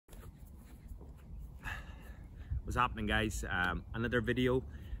What's happening, guys? Another video.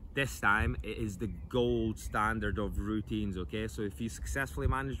 This time it is the gold standard of routines. Okay, so if you successfully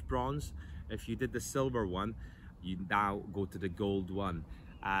managed bronze, if you did the silver one, you now go to the gold one.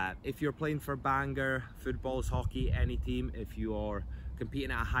 If you're playing for Bangor, football, hockey, any team, if you are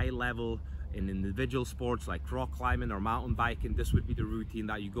competing at a high level in individual sports like rock climbing or mountain biking, this would be the routine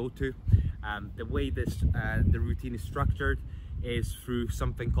that you go to. The way the routine is structured is through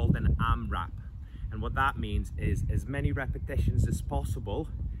something called an AMRAP. And what that means is as many repetitions as possible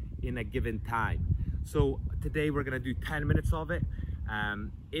in a given time. So today we're gonna do 10 minutes of it.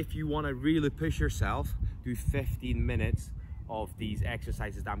 If you wanna really push yourself, do 15 minutes of these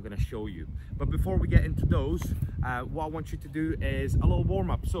exercises that I'm gonna show you. But before we get into those, what I want you to do is a little warm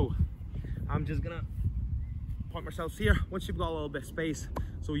up. So I'm just gonna point myself here. Once you've got a little bit of space,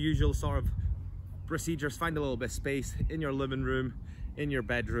 so usual sort of procedures, find a little bit of space in your living room, in your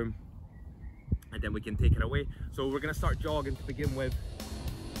bedroom, and then we can take it away. So we're gonna start jogging to begin with.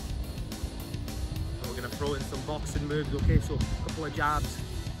 And we're gonna throw in some boxing moves, okay? So a couple of jabs.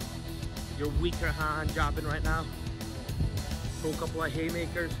 Your weaker hand jabbing right now. Throw a couple of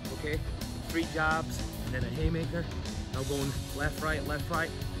haymakers, okay? 3 jabs and then a haymaker. Now going left, right,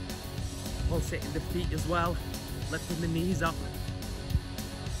 pulsating the feet as well, lifting the knees up.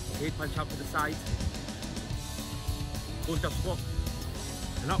 Okay, punch out to the sides. Go into a squat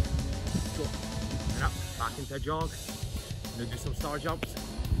and up. Go and up, back into a jog. Now do some star jumps.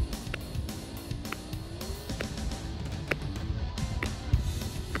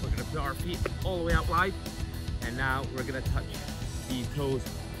 We're gonna put our feet all the way out wide, and now we're gonna touch the toes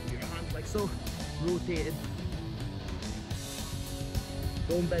with your hands like so, rotated.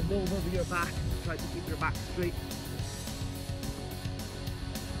 Don't bend over your back, try to keep your back straight.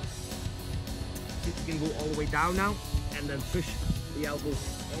 See if you can go all the way down now, and then push the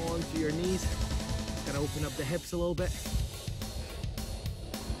elbows onto your knees. Gotta open up the hips a little bit.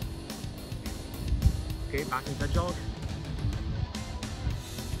 Okay, back into a jog.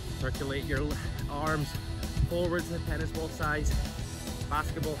 Circulate your arms forwards at tennis ball size,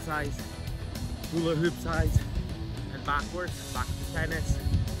 basketball size, hula hoop size, and backwards, back to tennis,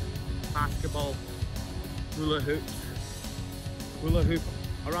 basketball, hula hoop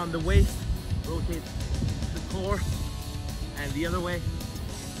around the waist, rotate the core, and the other way.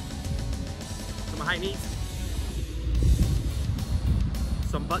 Some high knees,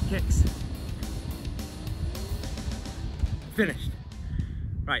 some butt kicks. Finished.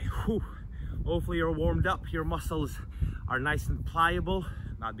 Right, whew. Hopefully you're warmed up, your muscles are nice and pliable.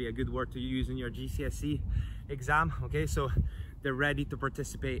 That'd be a good word to use in your GCSE exam. Okay, so they're ready to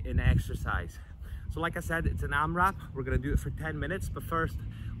participate in exercise. So like I said, it's an AMRAP. We're gonna do it for 10 minutes, but first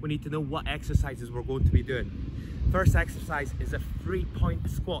we need to know what exercises we're going to be doing. First exercise is a 3-point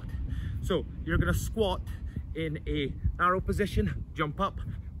squat. So you're gonna squat in a narrow position, jump up,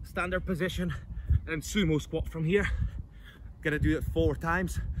 standard position, and sumo squat from here. Gonna do it 4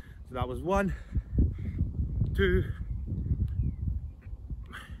 times. So that was 1, 2,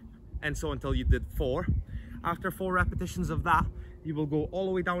 and so until you did 4. After 4 repetitions of that, you will go all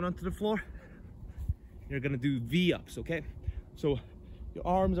the way down onto the floor. You're gonna do V-ups, okay? So your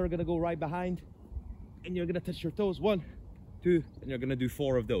arms are gonna go right behind, and you're gonna touch your toes, 1, 2, and you're gonna do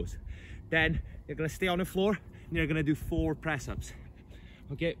 4 of those. Then you're gonna stay on the floor, and you're gonna do 4 press-ups.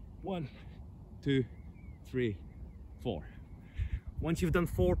 Okay, 1, 2, 3, 4. Once you've done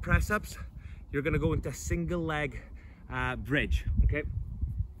 4 press-ups, you're gonna go into a single leg bridge, okay?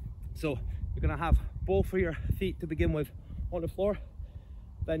 So you're gonna have both of your feet to begin with on the floor.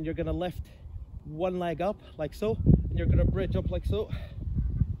 Then you're gonna lift one leg up like so, and you're gonna bridge up like so.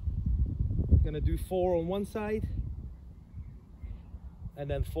 You're gonna do 4 on one side, and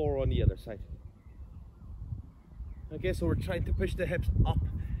then 4 on the other side. Okay, so we're trying to push the hips up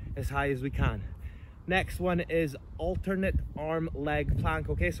as high as we can. Next one is alternate arm leg plank.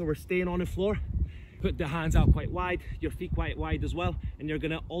 Okay, so we're staying on the floor. Put the hands out quite wide, your feet quite wide as well, and you're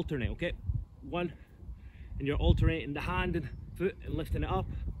gonna alternate, okay? 1, and you're alternating the hand and foot and lifting it up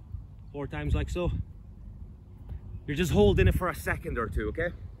 4 times like so. You're just holding it for a second or 2, okay?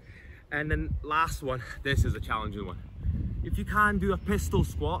 And then last one, this is a challenging one. If you can do a pistol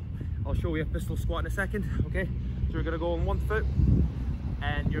squat, I'll show you a pistol squat in a second, okay? So you're gonna go on 1 foot,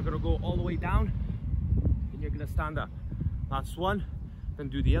 and you're gonna go all the way down, and you're gonna stand up. That's 1, then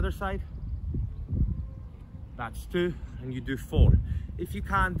do the other side. That's 2, and you do 4. If you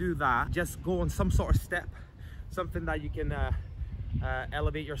can't do that, just go on some sort of step, something that you can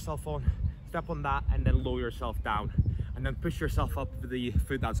elevate yourself on. Step on that, and then lower yourself down, and then push yourself up with the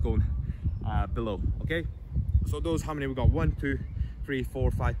foot that's going below, okay? So those, how many we got? 1, 2, 3,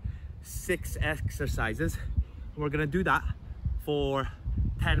 4, 5, 6 exercises. We're gonna do that for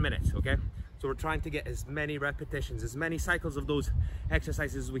 10 minutes, okay? So we're trying to get as many repetitions, as many cycles of those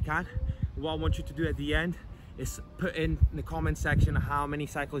exercises as we can. What I want you to do at the end is put in the comment section how many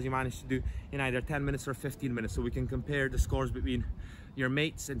cycles you managed to do in either 10 minutes or 15 minutes, so we can compare the scores between your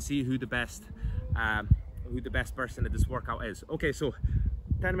mates and see who the best person at this workout is. Okay, so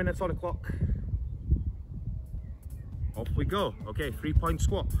 10 minutes on the clock. Off we go. Okay, 3-point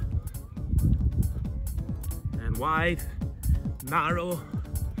squat. And wide, narrow,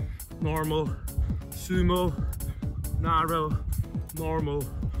 normal, sumo, narrow, normal,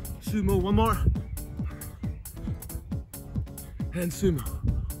 sumo. One more. And sumo.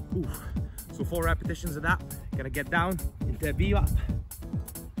 Ooh. So 4 repetitions of that. Gonna get down into a V up.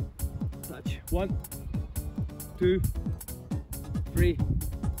 Touch. 1, 2, 3,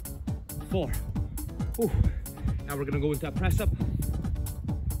 4. Ooh. Now we're gonna go into a press up.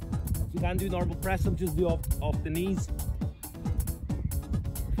 If you can't do normal press up, just do off the knees.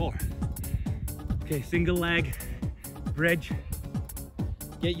 4. Okay, single leg, bridge.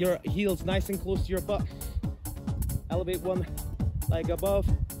 Get your heels nice and close to your butt. Elevate one leg above.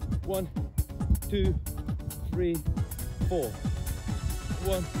 1, 2, 3, 4.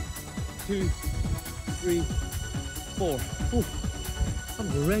 1, 2, 3, 4. Ooh,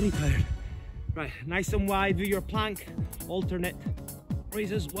 I'm already tired. Right, nice and wide, do your plank, alternate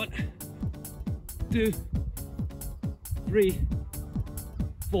raises. 1, 2, 3,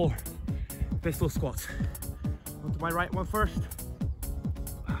 4. Pistol squats. Onto my right one first.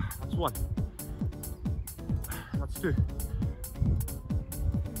 That's 1. That's 2.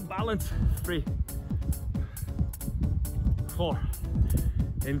 Balance. 3, 4.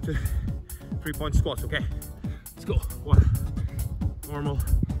 Into 3-point squats. Okay, let's go. 1. Normal,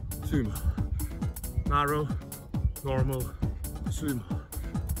 sumo. Narrow, normal, sumo.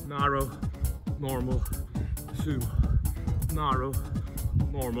 Narrow, normal, sumo. Narrow,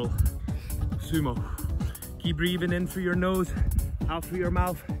 normal, sumo. Keep breathing in through your nose, out through your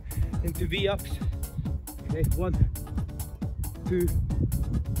mouth, into V-ups. Okay, 1, 2,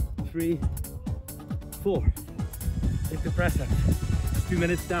 3, 4. Into press up. 2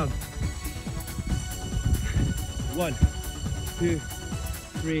 minutes down. 1, 2,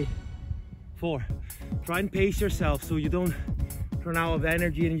 3, 4. Try and pace yourself so you don't run out of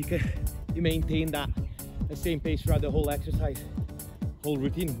energy, and you maintain the same pace throughout the whole exercise, whole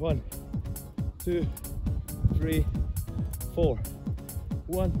routine. 1, 2, 3, 4.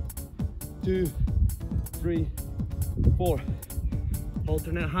 1, 2, 3, 4.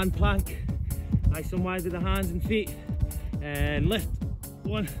 Alternate hand plank. Nice and wide with the hands and feet. And lift.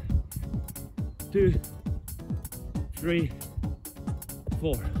 1, 2, 3,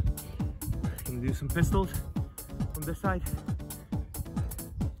 4. Gonna do some pistols from this side.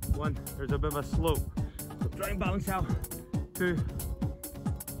 1, there's a bit of a slope, so try and balance out. 2,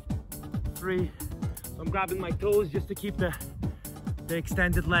 3. So I'm grabbing my toes just to keep the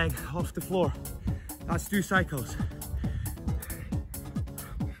extended leg off the floor. That's 2 cycles.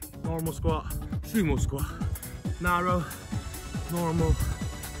 Normal squat, sumo squat. Narrow, normal,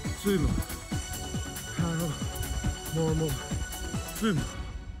 sumo. Narrow, normal, sumo.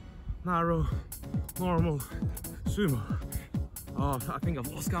 Narrow, normal, sumo. Oh, I think I've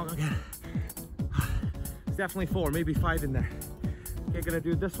lost count again. It's definitely 4, maybe 5 in there. Okay, gonna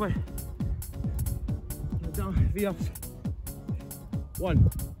do it this way. Down, V-ups. 1,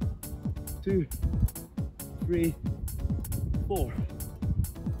 2, 3, 4.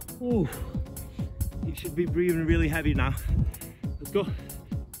 Ooh, you should be breathing really heavy now. Let's go.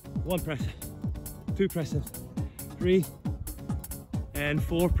 1 press, 2 presses, 3, and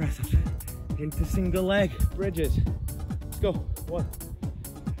 4 press-ups into single leg bridges. Let's go. 1,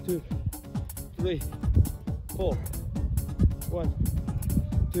 2, 3, 4. 1,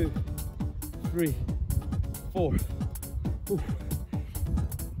 2, 3, 4. Ooh.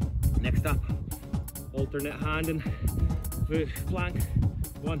 Next up, alternate hand and foot plank.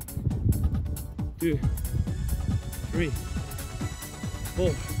 1, 2, 3,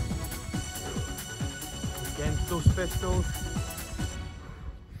 4. Against those pistols.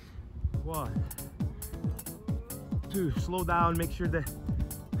 1, 2. Slow down, make sure that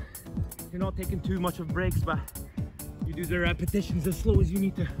you're not taking too much of breaks, but you do the repetitions as slow as you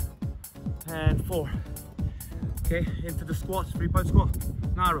need to. And 4. Okay, into the squats, 3-point squat.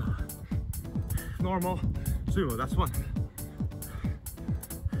 Narrow, normal, sumo. That's 1.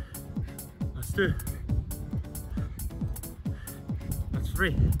 That's 2. That's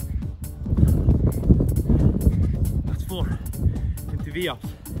 3. That's 4. Into V-ups.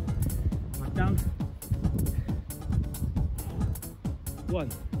 Back down. 1,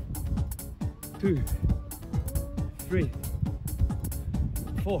 2, 3,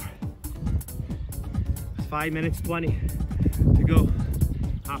 4. 5 minutes 20 to go.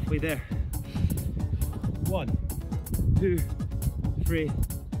 Halfway there. 1, 2, 3,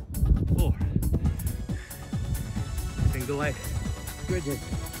 4. Single leg bridges.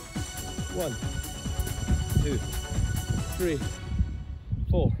 1, 2, 3,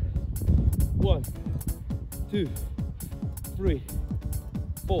 4. 1, 2, 3,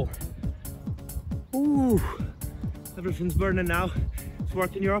 4. Ooh, everything's burning now. It's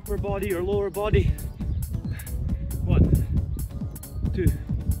working your upper body, your lower body. 1, 2,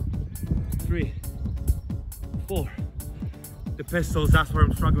 3, 4. The pistols, that's where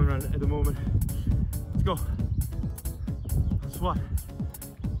I'm struggling at the moment. Let's go. That's 1,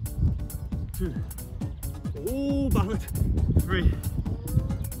 2. Oh, balance. 3,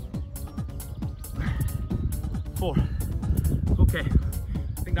 4. Okay,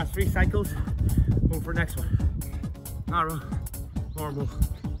 I think that's 3 cycles. Going for the next one. Narrow, normal,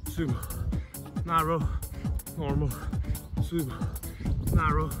 sumo. Narrow, normal, sumo.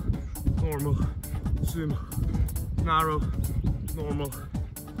 Narrow, normal, sumo. Narrow, normal,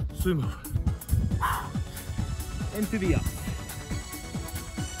 sumo. Into the up.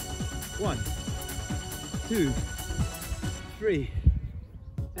 1, 2, 3,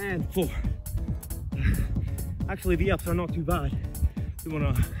 and 4. Actually, the ups are not too bad.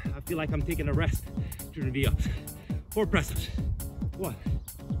 I feel like I'm taking a rest during the ups. 4 press-ups. 1,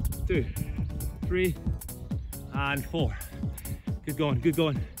 2, 3, and 4. Good going, good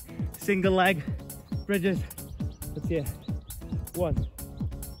going. Single leg bridges. Let's see it. 1,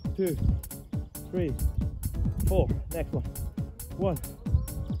 2, 3, 4. Next one. 1,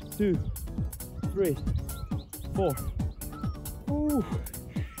 2, 3, 4. Ooh,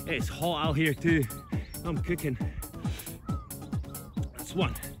 it's hot out here too. I'm cooking. That's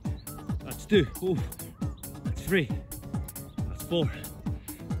 1. That's 2. Ooh, that's 3. That's 4.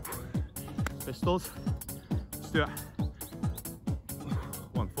 Pistols. Let's do it.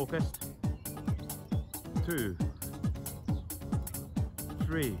 1, focused. 2,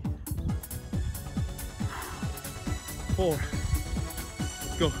 3, 4.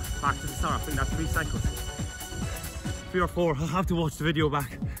 Let's go back to the start. I think that's 3 cycles. 3 or 4. I'll have to watch the video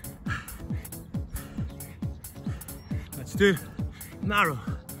back. Let's do narrow,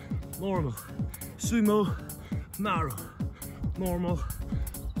 normal, sumo, narrow, normal,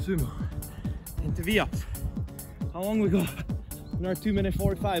 sumo. Into V-ups. How long we got? Another 2 minutes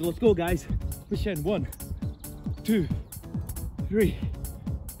 45. Let's go, guys. Push in. 1, 2, 3,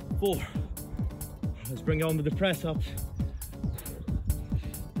 4. Let's bring it on with the press ups.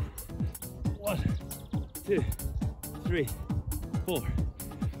 1, 2, 3, 4.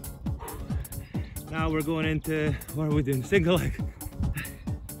 Now we're going into, what are we doing? Single leg.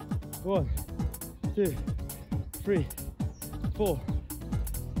 1, 2, 3, 4.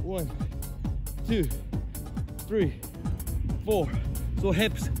 1, 2, 3, 4. So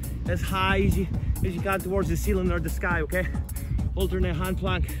hips as high as you can towards the ceiling or the sky, okay? Alternate hand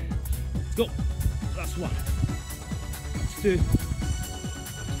plank. Let's go. That's 1. That's 2.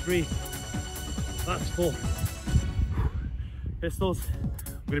 That's 3. That's 4. Pistols.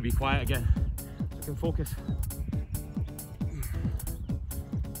 I'm gonna be quiet again so I can focus.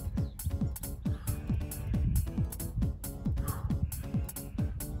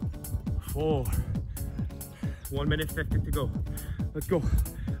 4. 1 minute 50 to go. Let's go.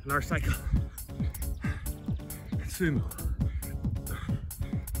 Another cycle. Sumo.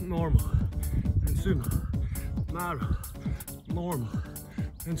 Normal. And sumo. Narrow. Normal.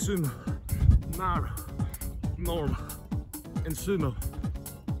 And sumo. Narrow. Normal. And sumo.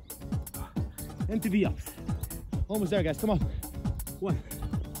 Into the ups. Almost there, guys. Come on. 1.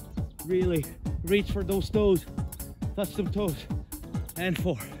 Really reach for those toes. Touch some toes. And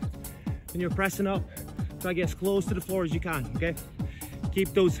 4. When you're pressing up, try to get as close to the floor as you can, okay? Keep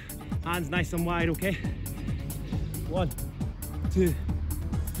those hands nice and wide, okay? 1, 2,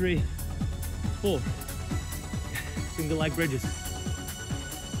 3, 4. Single leg bridges.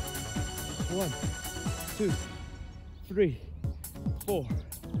 1, 2, 3, 4.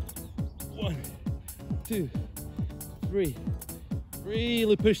 1, 2, 3.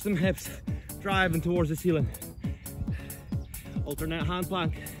 Really push them hips, driving towards the ceiling. Alternate hand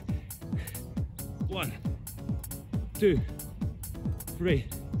plank. 1, 2, 3,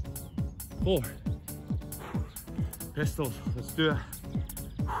 4. Pistols, let's do it.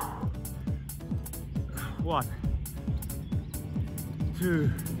 1,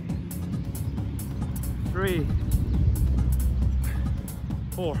 2, 3,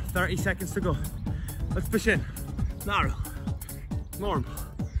 4. 30 seconds to go. Let's push in. Narrow, normal,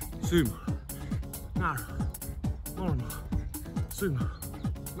 sumo, narrow, normal, sumo,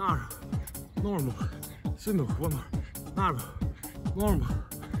 narrow, normal, sumo. One more, narrow, normal,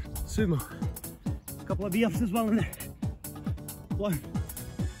 sumo. A couple of V-ups as well in there. 1,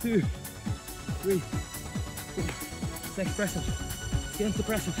 2, 3, 4. 6 press-ups. Against the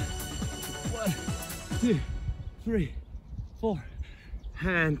press-ups. 1, 2, 3, 4.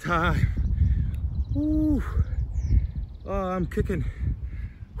 And time. Woo. Oh, I'm cooking.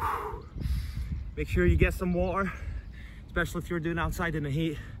 Whew. Make sure you get some water, especially if you're doing outside in the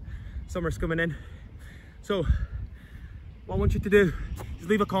heat. Summer's coming in. So what I want you to do is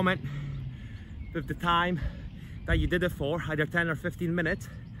leave a comment with the time that you did it for, either 10 or 15 minutes.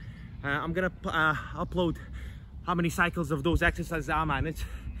 I'm gonna upload how many cycles of those exercises I managed,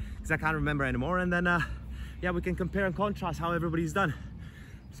 because I can't remember anymore, and then yeah, we can compare and contrast how everybody's done.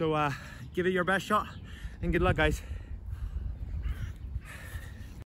 So give it your best shot and good luck, guys.